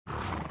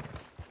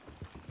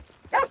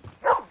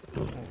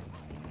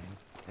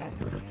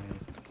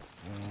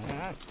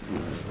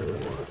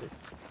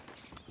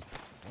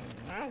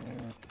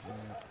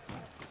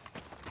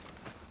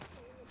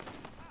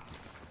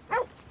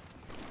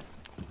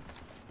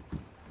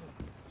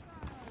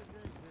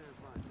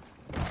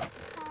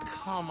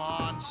come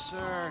on,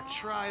 sir.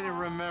 Try to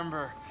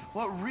remember.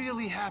 What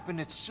really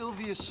happened at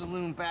Sylvia's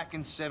Saloon back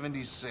in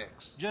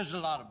 '76? Just a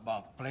lot of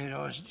bunk,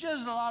 Plato. It's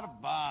just a lot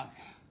of bunk.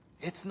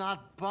 It's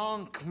not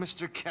bunk,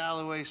 Mr.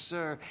 Calloway,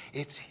 sir.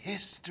 It's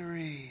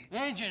history.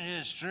 Ancient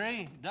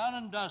history, done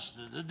and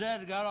dusted. The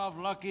dead got off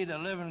lucky, the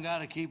living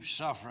gotta keep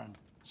suffering.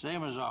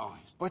 Same as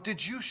always. But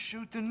did you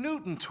shoot the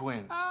Newton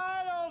twins?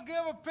 I don't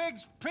give a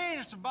pig's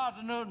penis about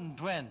the Newton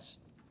twins.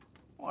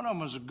 One of them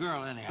was a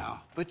girl, anyhow.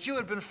 But you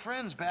had been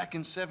friends back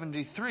in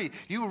 '73.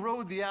 You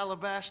rode the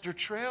Alabaster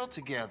Trail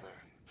together.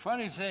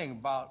 Funny thing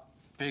about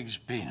pigs'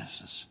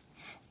 penises.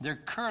 They're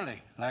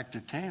curly, like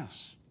their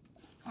tails.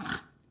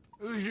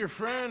 Who's your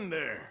friend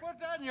there?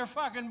 Put that in your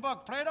fucking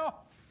book, Plato.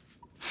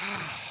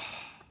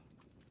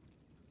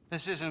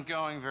 This isn't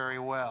going very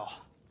well.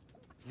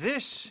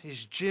 This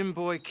is Jim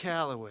Boy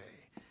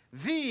Calloway.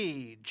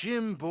 The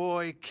Jim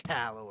Boy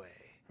Calloway.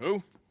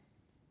 Who?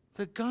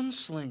 The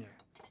gunslinger.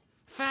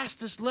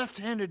 Fastest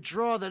left-handed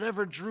draw that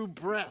ever drew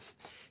breath.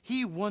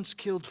 He once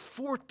killed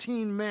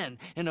 14 men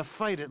in a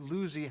fight at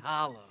Lucy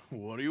Hollow.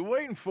 What are you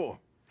waiting for?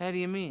 How do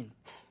you mean?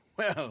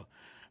 Well,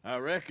 I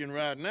reckon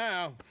right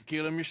now,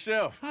 kill him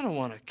yourself. I don't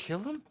want to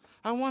kill him.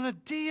 I want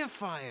to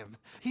deify him.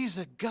 He's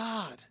a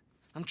god.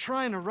 I'm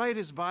trying to write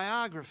his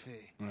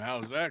biography. And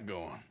how's that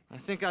going? I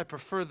think I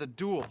prefer the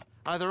duel.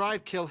 Either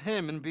I'd kill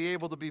him and be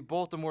able to be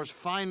Baltimore's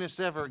finest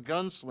ever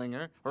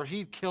gunslinger, or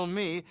he'd kill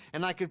me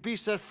and I could be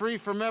set free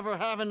from ever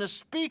having to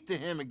speak to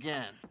him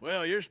again.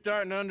 Well, you're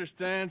starting to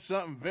understand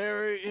something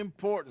very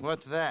important.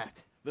 What's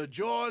that? The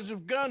joys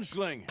of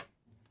gunslinging.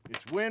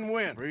 It's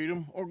win-win,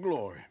 freedom or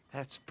glory.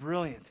 That's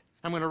brilliant.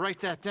 I'm going to write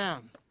that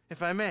down,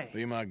 if I may.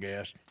 Be my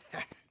guest.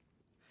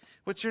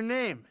 What's your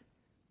name?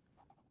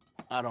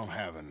 I don't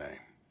have a name.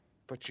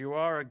 But you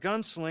are a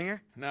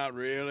gunslinger. Not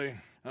really.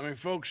 I mean,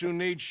 folks who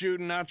need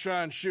shooting, I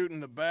try and shoot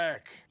in the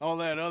back. All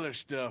that other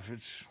stuff,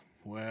 it's,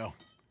 well,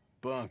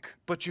 bunk.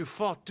 But you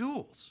fought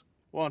duels.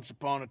 Once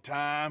upon a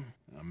time,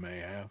 I may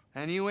have.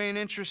 And you ain't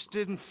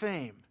interested in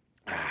fame.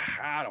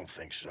 I don't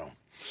think so.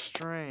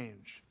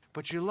 Strange.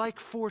 But you like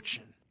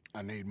fortune.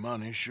 I need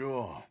money,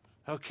 sure.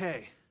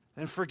 Okay.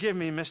 Then forgive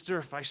me, mister,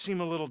 if I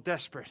seem a little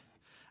desperate.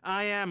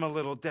 I am a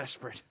little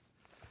desperate.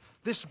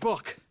 This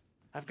book,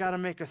 I've got to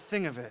make a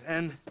thing of it,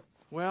 and,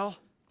 well,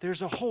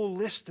 there's a whole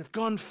list of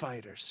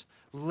gunfighters.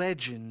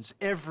 Legends,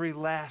 every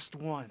last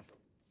one.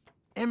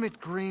 Emmett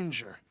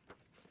Granger,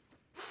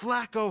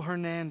 Flaco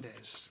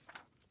Hernandez,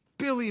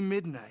 Billy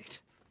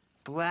Midnight,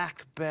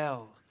 Black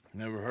Belle.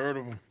 Never heard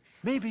of him.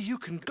 Maybe you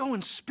can go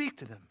and speak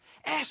to them.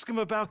 Ask them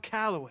about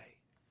Calloway.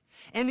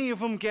 Any of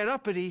them get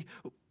uppity,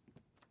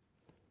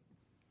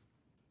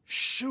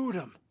 shoot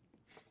them.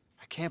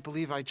 I can't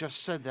believe I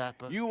just said that,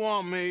 but... You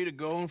want me to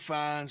go and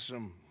find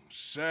some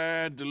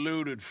sad,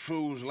 deluded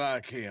fools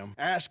like him,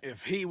 ask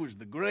if he was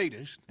the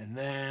greatest, and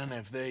then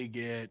if they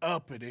get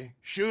uppity,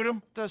 shoot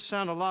him? Does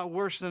sound a lot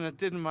worse than it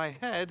did in my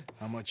head.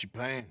 How much you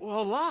paying?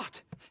 Well, a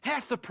lot.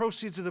 Half the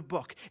proceeds of the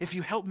book, if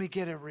you help me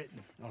get it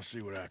written. I'll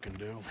see what I can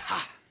do.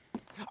 Ha!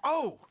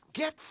 Oh,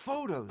 get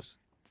photos.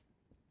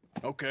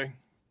 Okay.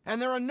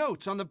 And there are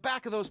notes on the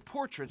back of those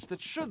portraits that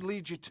should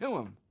lead you to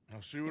him.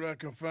 I'll see what I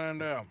can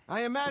find out.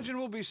 I imagine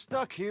we'll be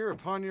stuck here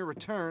upon your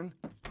return.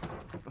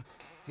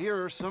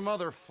 Here or some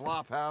other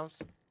flophouse.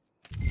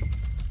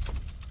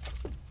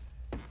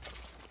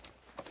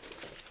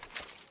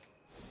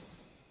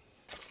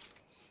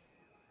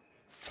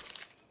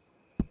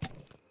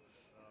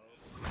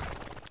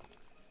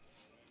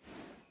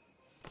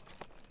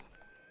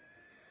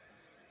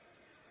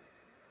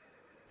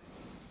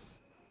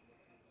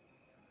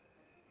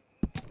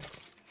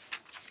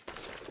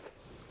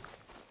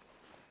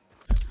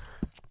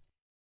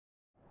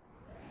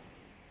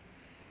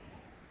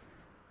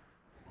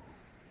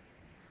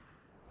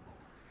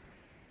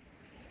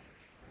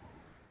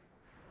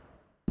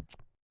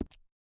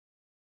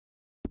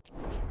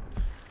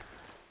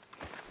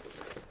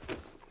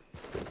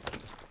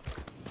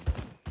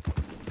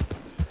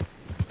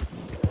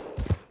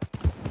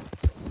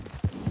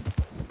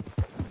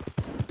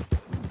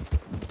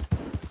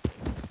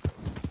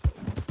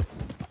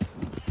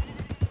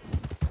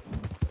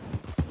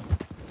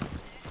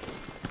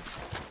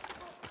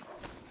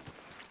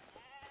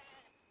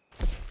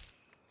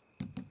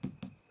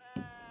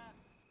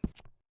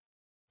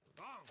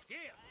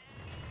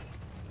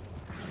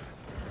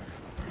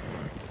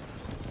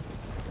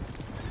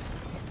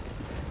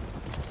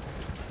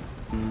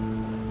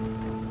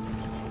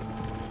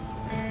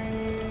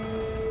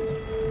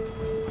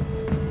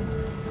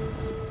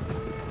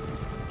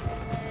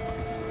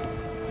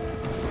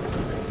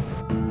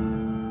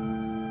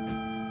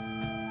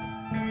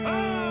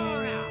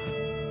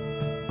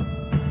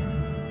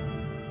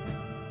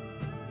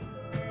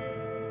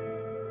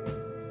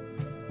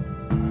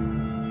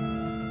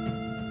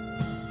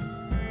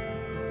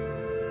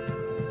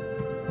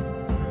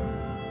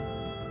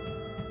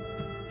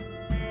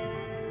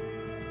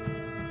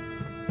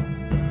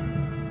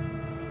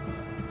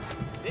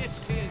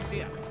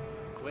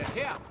 We're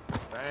here.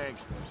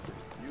 Thanks, mister.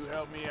 You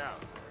help me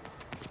out.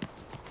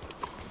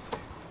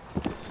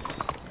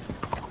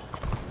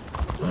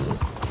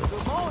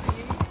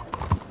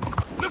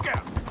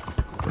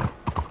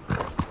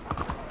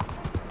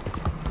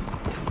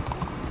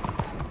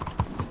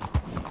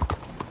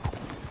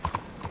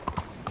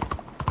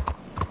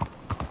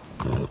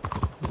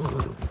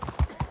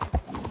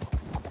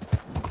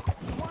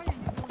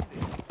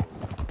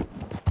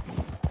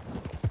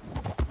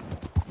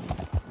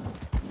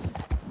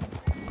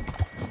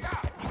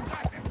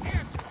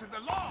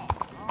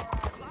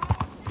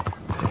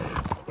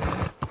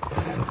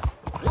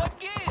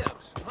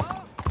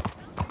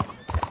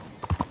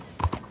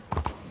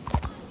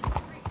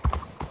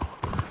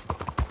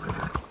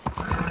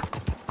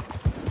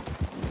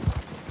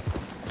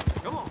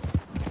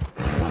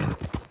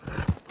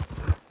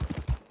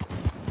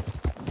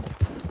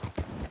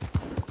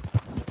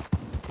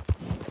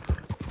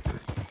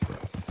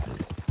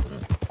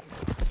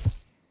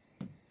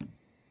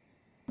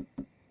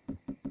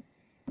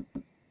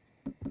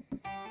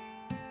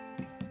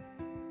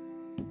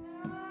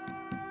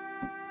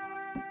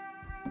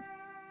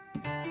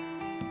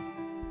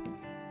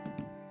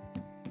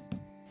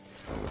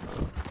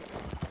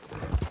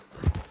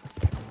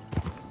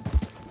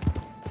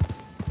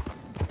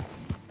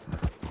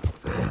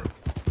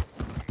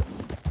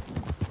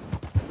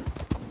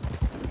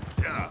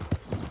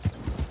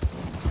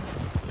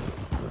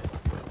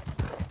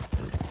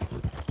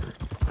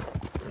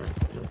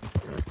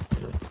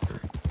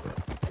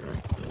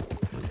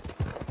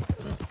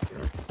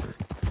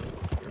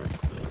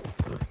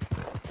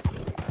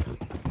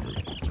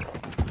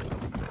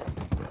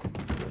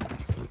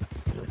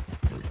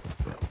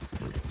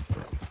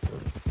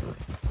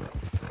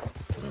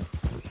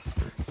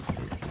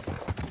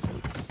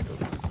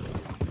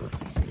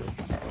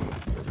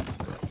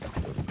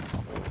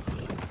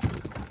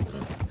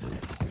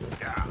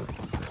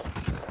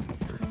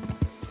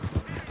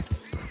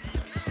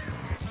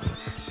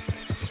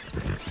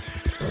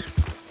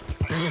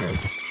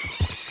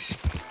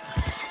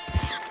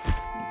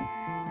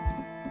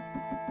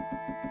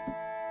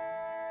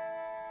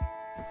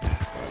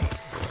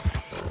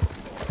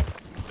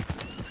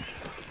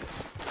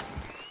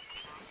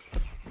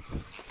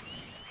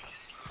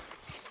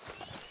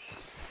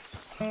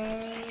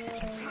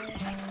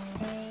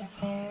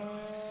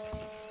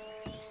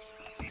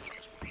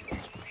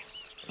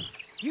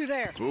 You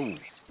there? Oh,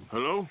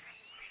 hello?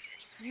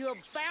 You a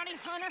bounty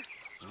hunter?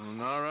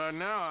 Not right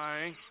now, I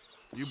ain't.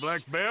 You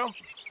Black Belle?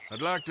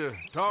 I'd like to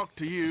talk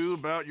to you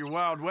about your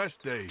Wild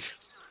West days.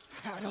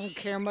 I don't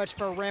care much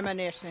for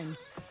reminiscing.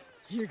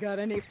 You got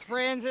any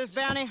friends as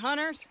bounty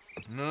hunters?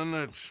 None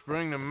that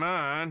spring to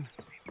mind.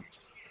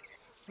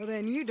 Well,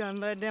 then you done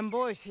led them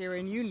boys here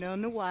and you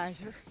none the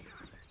wiser.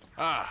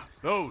 Ah,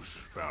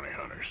 those bounty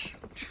hunters.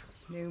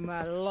 Knew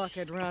my luck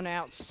had run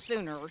out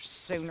sooner.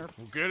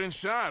 Well, get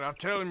inside. I'll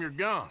tell them you're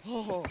gone.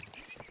 Oh,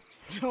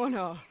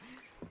 no.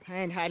 I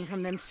ain't hiding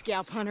from them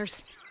scalp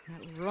hunters.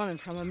 Not running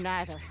from them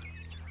neither.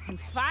 And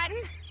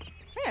fighting?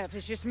 Yeah, if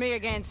it's just me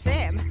against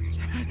them,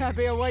 that'd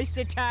be a waste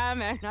of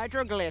time and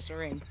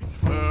nitroglycerin.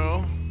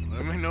 Well,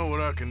 let me know what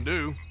I can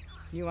do.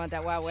 You want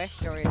that Wild West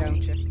story,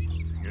 don't you?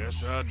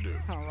 Yes, I do.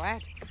 All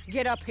right.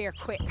 Get up here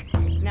quick.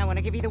 Now, when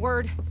I give you the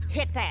word,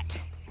 hit that.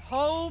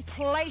 Whole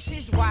place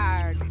is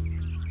wired.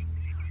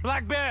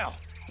 Black Belle,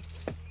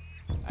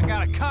 I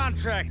got a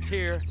contract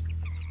here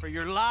for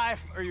your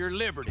life or your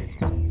liberty.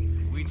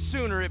 We'd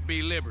sooner it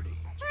be liberty.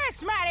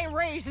 That's mighty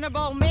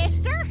reasonable,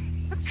 mister.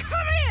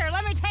 Come here,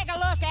 let me take a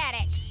look at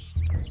it.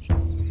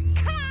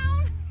 Come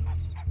on.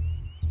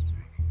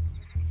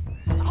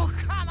 Oh,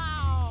 come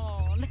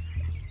on.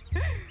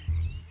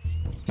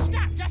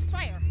 Stop just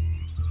there.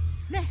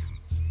 Now,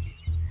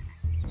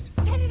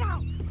 set it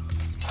off.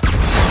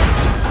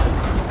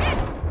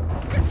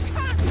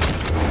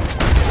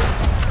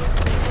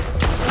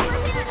 Over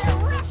here, they're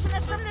rushing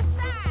us from the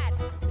side.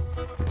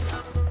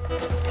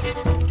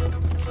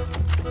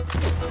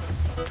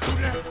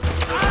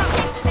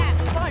 That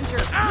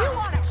plunger. You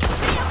want to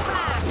see him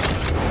fly?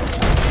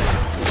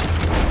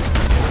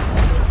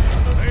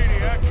 Lady,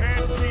 I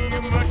can't see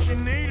you much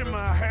in need of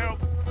my help.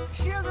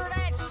 Sugar,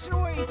 that's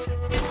sweet.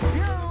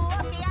 You're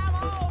lucky I'm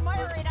all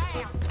married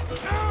out.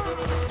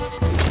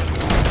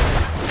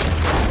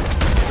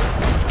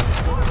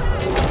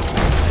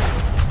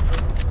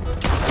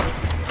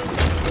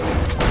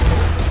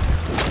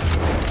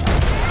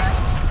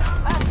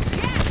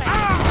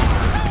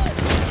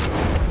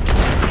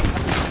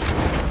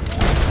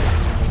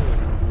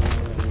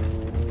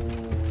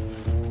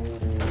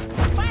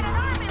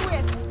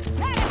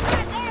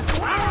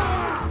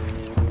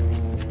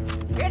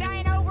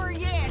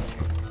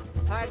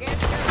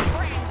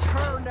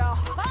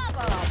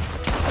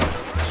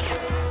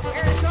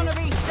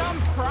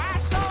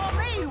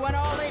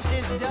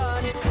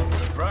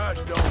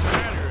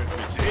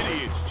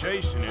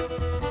 Chasing it.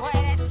 Well,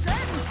 at a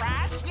certain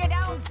price, you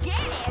don't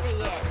get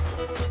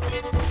idiots.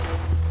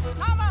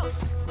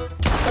 Almost. Woo!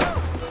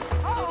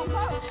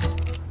 Almost.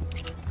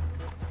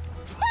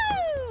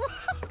 Woo!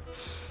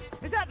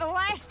 Is that the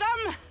last of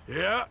them?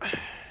 Yeah.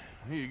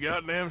 You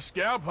got them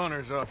scalp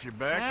hunters off your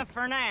back.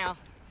 For now.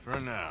 For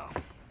now.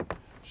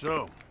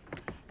 So,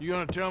 you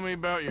gonna tell me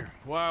about your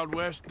Wild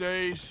West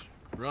days?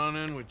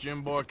 Running with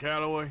Jim Boy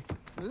Calloway?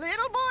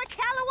 Little boy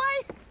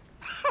Calloway?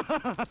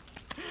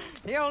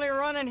 The only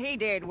running he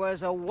did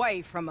was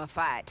away from a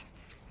fight.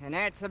 And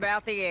that's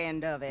about the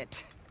end of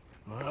it.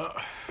 Well,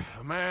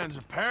 the man's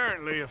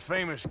apparently a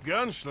famous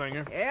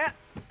gunslinger. Yeah,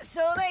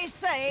 so they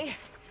say.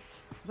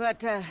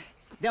 But,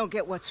 don't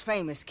get what's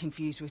famous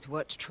confused with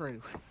what's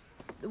true.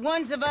 The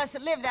ones of us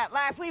that lived that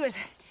life, we was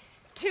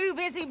too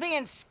busy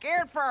being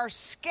scared for our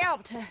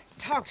scalp to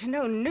talk to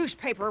no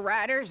newspaper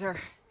writers or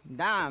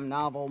dime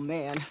novel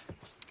men.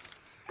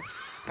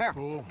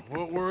 Well,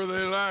 what were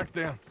they like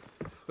then?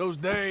 Those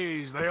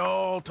days they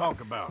all talk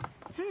about.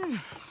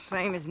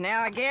 Same as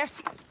now, I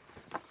guess.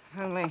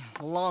 Only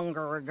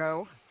longer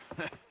ago.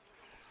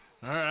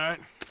 All right.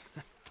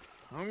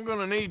 I'm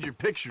gonna need your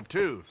picture,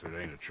 too, if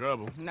it ain't a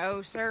trouble.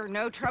 No, sir,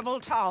 no trouble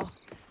at all.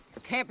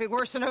 Can't be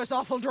worse than those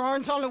awful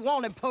drawings on the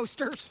wanted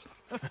posters.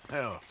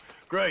 Hell,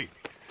 great.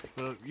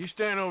 Look, you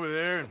stand over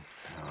there and...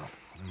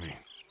 let me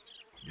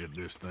get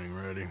this thing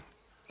ready.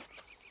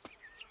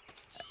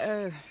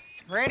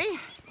 Ready?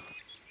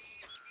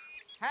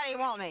 How do you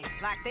want me?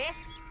 Like this?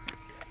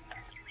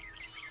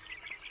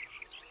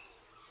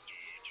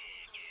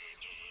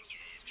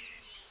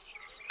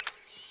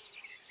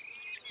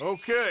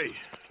 Okay,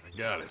 I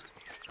got it.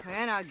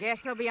 Then I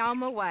guess they'll be on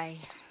my way.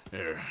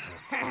 There.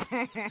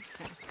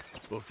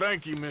 Well,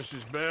 thank you,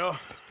 Mrs. Belle.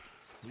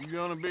 You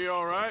gonna be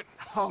all right?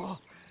 Oh,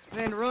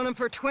 been running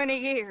for 20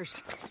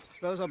 years.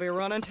 Suppose I'll be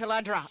running till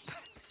I drop.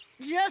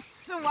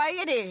 Just the way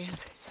it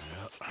is.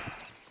 Yeah.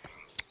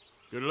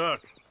 Good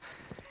luck.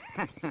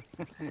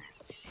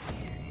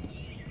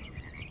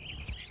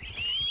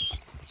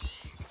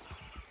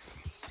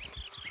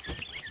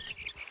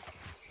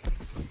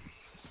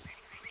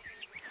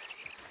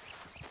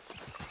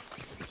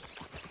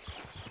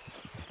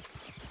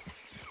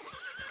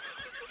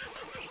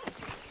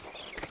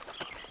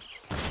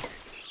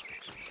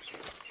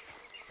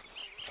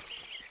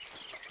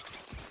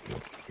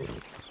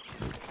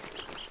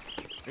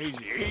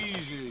 Easy,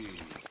 easy.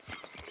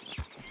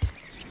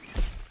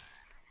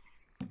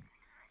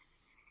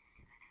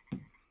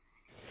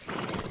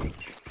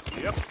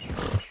 Yep.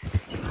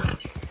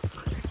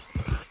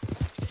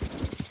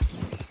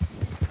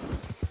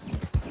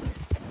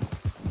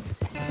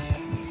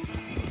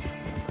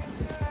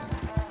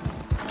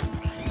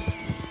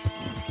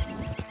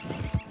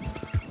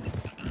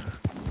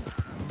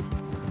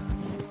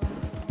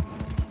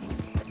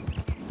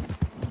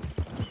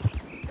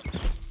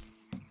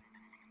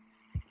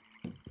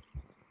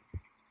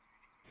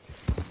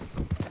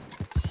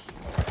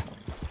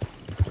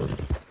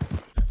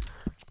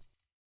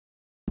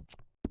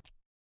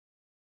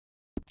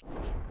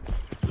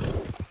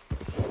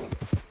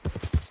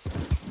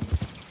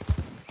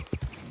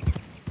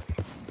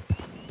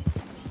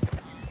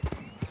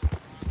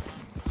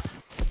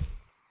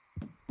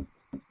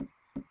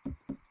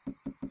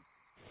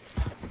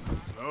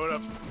 Hold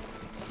up.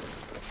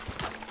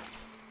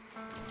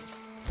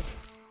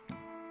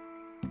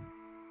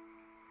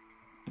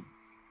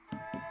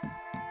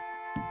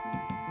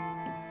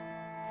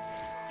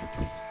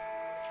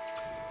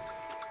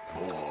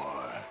 Boy,